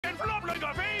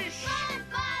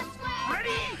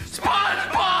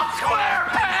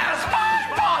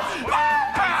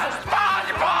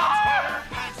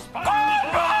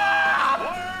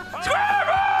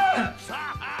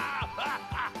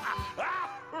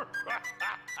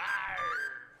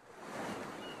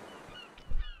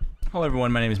Hello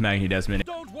everyone, my name is Magni Dezmond.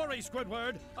 Don't worry,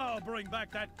 Squidward. I'll bring back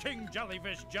that king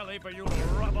jellyfish jelly for you to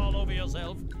rub all over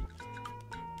yourself.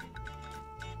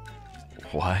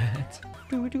 What?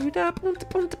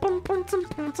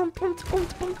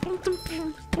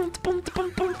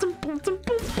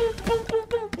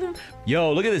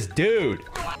 Yo, look at this dude.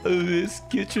 This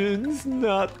kitchen's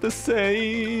not the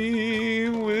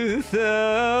same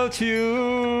without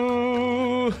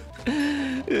you.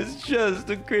 It's just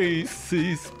a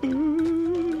greasy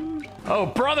spoon. Oh,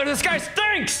 brother, this guy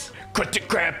stinks! Cut the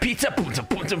crab pizza.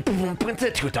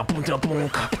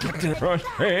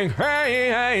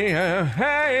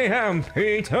 Hey, I'm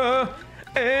Peter.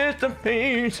 It's the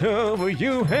pizza for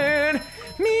you and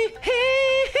me.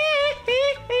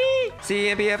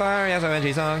 CMPFR, yes,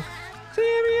 ONG song.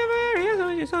 CMPFR, yes,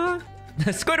 ONG song.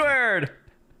 Squidward!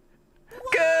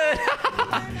 Good!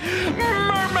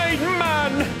 Mermaid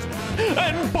Man!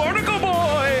 And Barnacle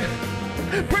Boy!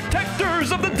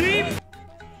 Protectors of the deep!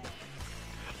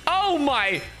 Oh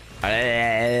my!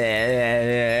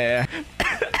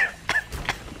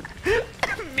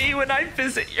 Me when I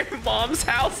visit your mom's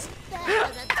house. That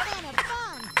was a ton of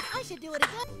fun. I should do it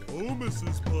again. Oh,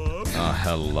 Mrs. Puff.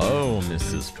 Hello,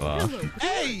 Mrs. Puff.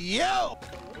 Hey, yo!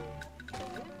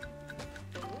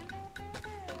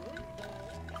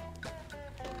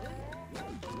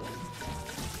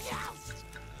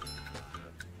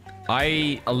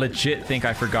 I legit think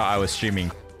I forgot I was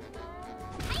streaming.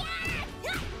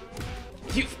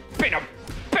 You've been a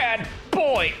bad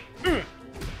boy.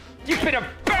 You've been a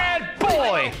bad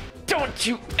boy. Don't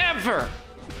you ever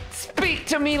speak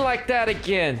to me like that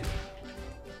again.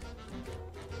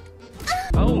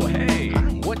 Oh, hey.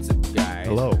 What's